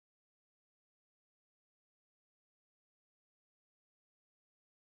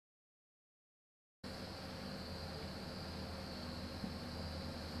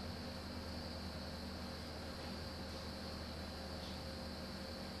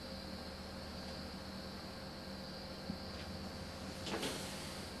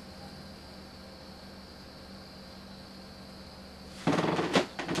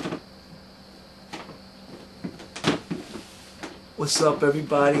What's up,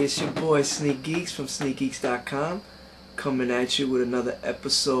 everybody? It's your boy SneakGeekZ from SneakGeekZ.com, coming at you with another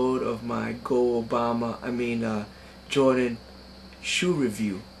episode of my Jordan shoe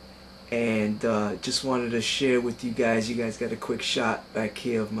review. And just wanted to share with you guys. You guys got a quick shot back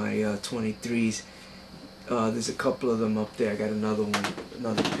here of my 23s. There's a couple of them up there. I got another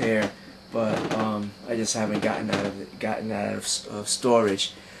pair, but I just haven't gotten that out of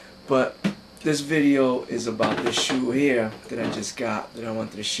storage. But this video is about this shoe here that I just got that I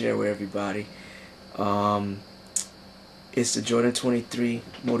wanted to share with everybody. It's the Jordan 23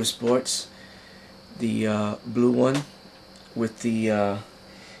 Motorsports, the blue one with the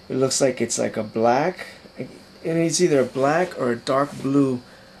it looks like it's like a black, and it's either a black or a dark blue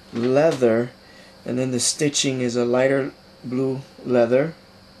leather, and then the stitching is a lighter blue leather,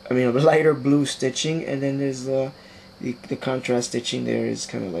 a lighter blue stitching, and then there's the contrast stitching there is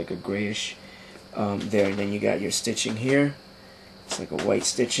kind of like a grayish there, and then you got your stitching here. It's like a white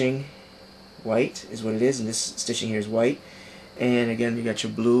stitching. White is what it is, and this stitching here is white. And again, you got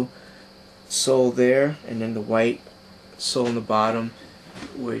your blue sole there, and then the white sole in the bottom,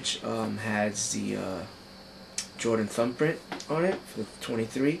 which has the Jordan thumbprint on it for the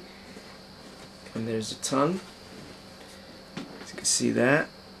 23. And there's the tongue. As you can see that,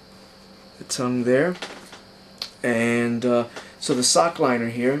 the tongue there. And so the sock liner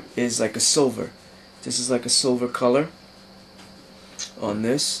here is like a silver. This is like a silver color on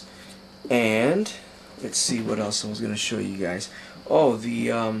this. And let's see what else I was going to show you guys. Oh,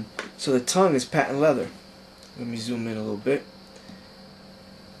 so the tongue is patent leather. Let me zoom in a little bit.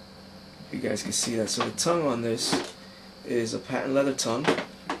 You guys can see that. So the tongue on this is a patent leather tongue,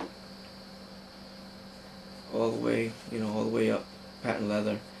 all the way, all the way up, patent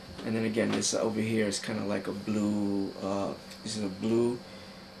leather. And then again, this over here is kind of like a blue. This is a blue.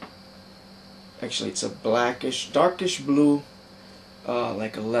 Actually, it's a blackish, darkish blue,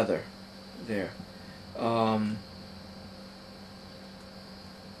 like a leather. There. There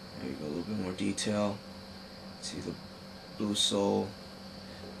you go. A little bit more detail. See the blue sole,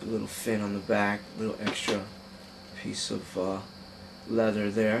 the little fin on the back, little extra piece of leather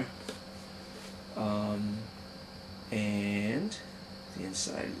there, and the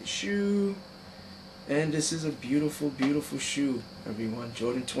inside of the shoe. And this is a beautiful, beautiful shoe, everyone.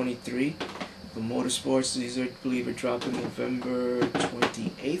 Jordan 23, the Motorsports. These are, I believe, are dropping November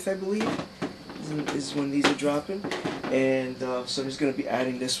 28th, I believe, is when these are dropping. And so I'm just going to be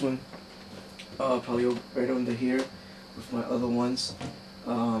adding this one probably right under here with my other ones,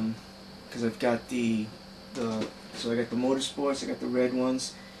 because I've got so I got the Motorsports, I got the red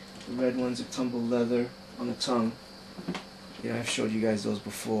ones. The red ones are tumbled leather on the tongue. Yeah, I've showed you guys those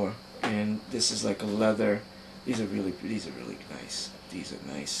before. And this is like a leather. These are really nice. These are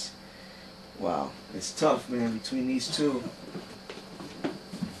nice. Wow, it's tough, man, between these two.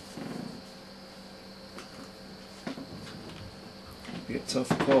 Be a tough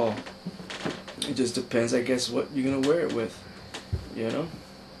call. It just depends, I guess, what you're gonna wear it with.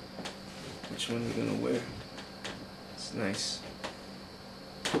 Which one you're gonna wear. It's nice.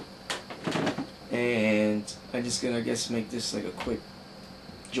 And I'm just gonna, I guess, make this like a quick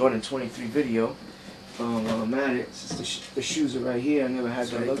Jordan 23 video while I'm at it. Since the shoes are right here, I never had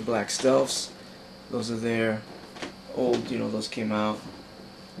the black stealths. Those are there. Old, those came out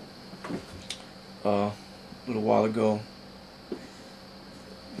a little while ago.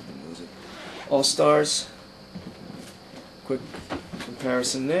 Those are All-Stars. Quick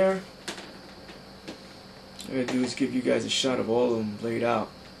comparison there. What I'm gonna do is give you guys a shot of all of them laid out.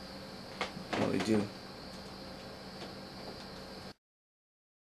 How they do.